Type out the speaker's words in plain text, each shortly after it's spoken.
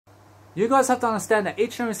You guys have to understand that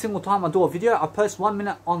each and every single time I do a video, I post 1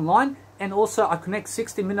 minute online, and also I connect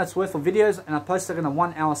 60 minutes worth of videos and I post it in a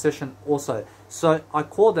 1 hour session also. So I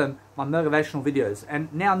call them my motivational videos.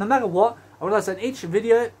 And now no matter what, I realize that each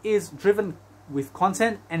video is driven with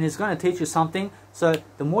content and is going to teach you something. So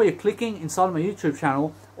the more you're clicking inside of my YouTube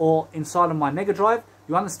channel or inside of my Mega Drive,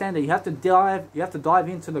 you understand that you have to dive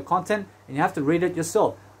into the content and you have to read it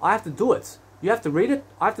yourself. I have to do it. You have to read it,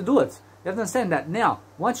 I have to do it. You have to understand that now,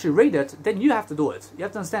 once you read it, then you have to do it. You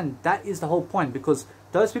have to understand that is the whole point, because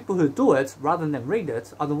those people who do it rather than read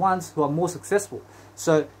it are the ones who are more successful.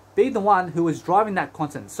 So be the one who is driving that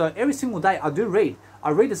content. So every single day I do read.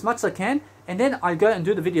 I read as much as I can, and then I go and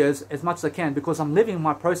do the videos as much as I can, because I'm living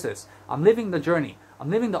my process. I'm living the journey.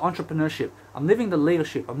 I'm living the entrepreneurship. I'm living the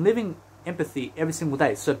leadership. I'm living empathy every single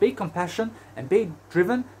day. So be compassionate and be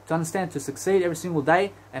driven to understand to succeed every single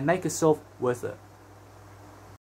day and make yourself worth it.